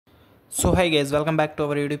So hi guys, welcome back to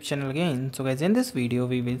our YouTube channel again. So guys, in this video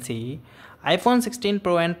we will see iPhone 16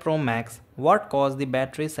 Pro and Pro Max, what caused the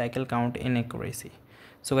battery cycle count inaccuracy.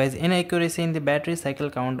 So guys, inaccuracy in the battery cycle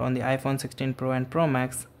count on the iPhone 16 Pro and Pro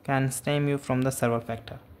Max can stem you from the several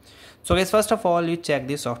factor. So guys, first of all, you check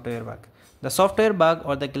the software bug. The software bug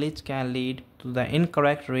or the glitch can lead to the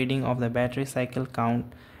incorrect reading of the battery cycle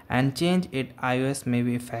count and change it iOS may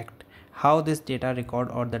be affect how this data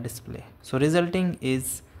record or the display. So resulting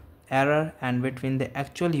is error and between the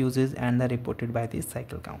actual uses and the reported by the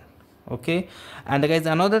cycle count. Okay, and guys,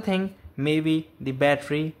 another thing may be the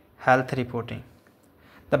battery health reporting.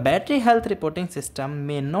 The battery health reporting system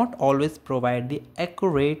may not always provide the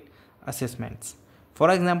accurate assessments. For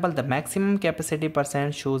example, the maximum capacity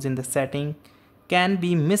percent shows in the setting can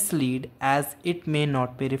be mislead as it may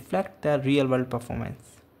not be reflect the real world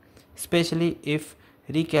performance, especially if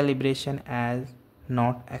recalibration is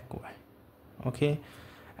not accurate. Okay,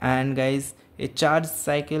 and guys, a charge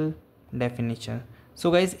cycle definition. So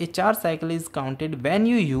guys, a charge cycle is counted when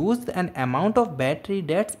you use an amount of battery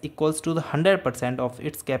that's equals to the 100% of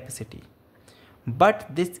its capacity, but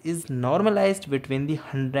this is normalized between the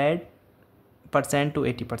 100% to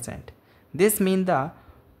 80%. This means the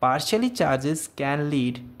partially charges can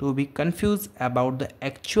lead to be confused about the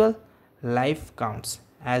actual life counts,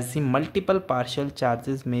 as the multiple partial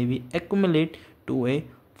charges may be accumulate to a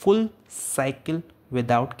full cycle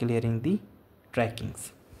without clearing the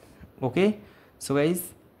trackings. Okay, so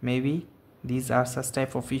guys, maybe these are such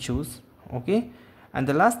type of issues. Okay, and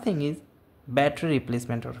the last thing is battery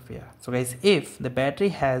replacement or repair. So guys, if the battery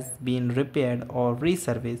has been repaired or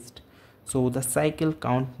reserviced, so the cycle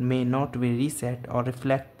count may not be reset or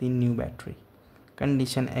reflect the new battery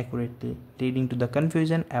condition accurately, leading to the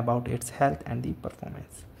confusion about its health and the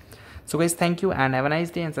performance. So guys, thank you and have a nice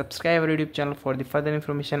day, and subscribe our YouTube channel for the further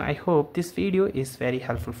information. I hope this video is very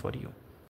helpful for you.